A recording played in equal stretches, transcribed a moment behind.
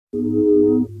Worship,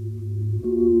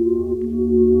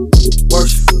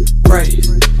 praise,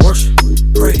 worship,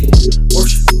 praise,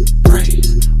 worship,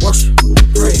 praise, worship,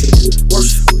 praise,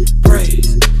 worship, praise,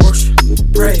 worship,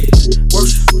 praise,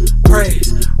 worship,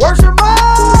 praise, worship.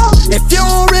 If you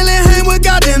don't really hang with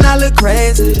God, then I look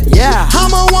crazy. Yeah,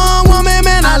 I'm a one woman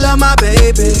man, I love my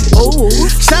baby. Ooh,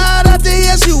 shout out to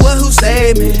Yeshua who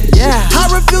saved me. Yeah, I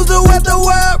refuse to let the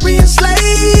world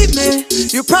re-enslave me.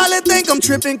 You probably think I'm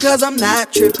tripping, cause I'm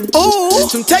not tripping. Ooh,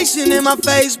 temptation in my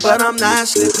face, but I'm not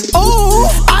slipping. Ooh,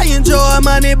 I enjoy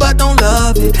money, but don't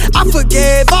love it. I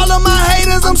forgave all of my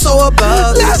haters, I'm so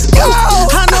above it. Let's go!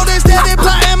 I know they steady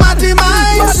plotting my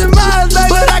demise,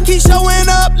 but I keep showing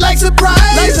up like surprise.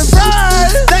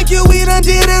 Thank you, we done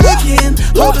did it again.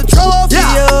 Hold the trophy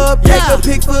up, take a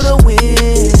pic for the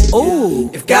win. Ooh,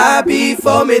 if God be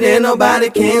for me, then nobody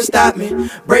can stop me.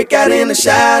 Break out in the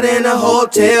shower in the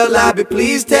hotel lobby.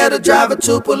 Please tell the driver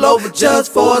to pull over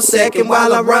just for a second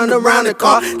while I run around the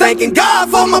car, thanking God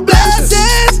for my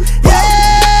blessings.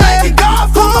 Yeah, thanking God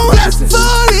for my blessings.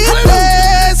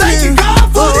 Thanking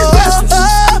God for these blessings.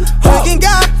 Thanking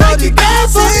God for these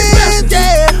blessings.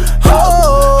 Yeah.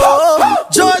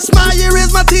 George Meyer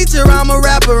is my teacher. I'm a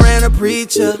rapper and a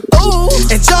preacher. Ooh,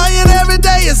 enjoying every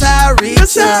day is how I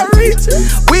reach ya.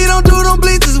 We don't do them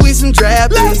bleachers, we some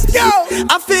trap. Let's go.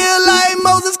 I feel like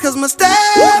Moses cause my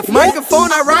staff.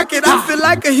 Microphone I rock it, I feel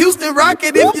like a Houston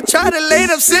Rocket. If you try to lay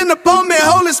up sin upon me,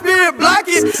 Holy Spirit block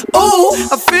it. Ooh,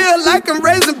 I feel like I'm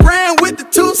raising brand with the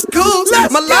two schools.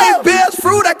 My life bears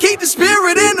fruit, I keep the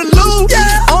spirit in the loop.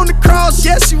 On the cross,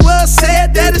 Yeshua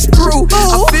said that it's true.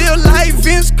 I feel like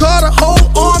Vince Carter, hold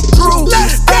on through.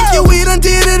 Thank you, we done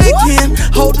did it again.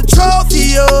 Hold the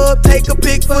trophy up, take a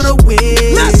pic for the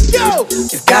win. Let's go.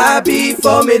 If God be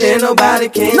for me, then nobody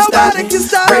can stop me.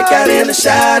 Break out in the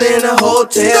shower in the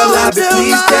hotel lobby.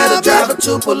 Please tell the driver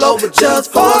to pull over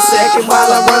just for a second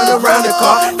while I run around the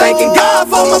car, thanking God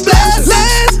for my blessings.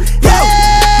 Yeah,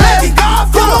 thanking God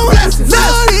for my blessings.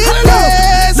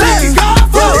 Thanking God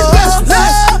for his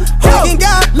blessings. Thanking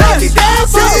God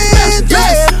for his blessings.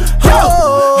 Yeah.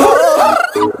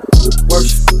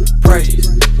 Worship, praise,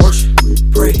 worship,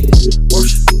 praise,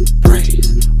 worship, praise,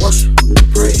 worship,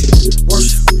 praise,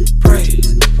 worship, praise,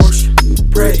 worship,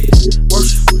 praise,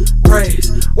 worship, praise,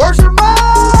 worship.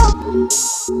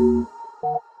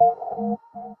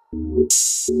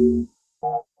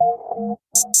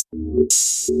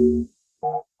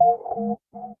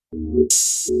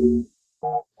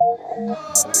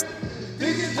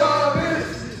 Deacon Jarvis,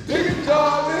 Deacon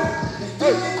Jarvis,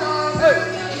 Deacon Jarvis,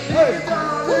 hey,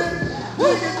 Jarvis,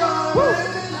 Deacon Jarvis,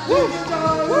 Deacon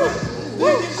Jarvis,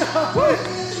 Deacon Jarvis,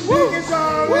 Deacon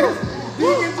Jarvis,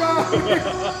 Deacon Jarvis,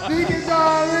 Deacon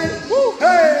Jarvis,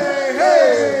 hey, hey,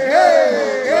 hey,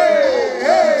 hey,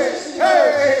 hey, hey,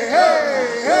 hey,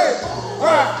 hey,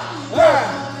 right, right,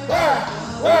 right,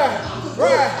 right,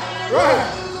 right, right,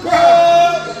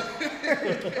 right.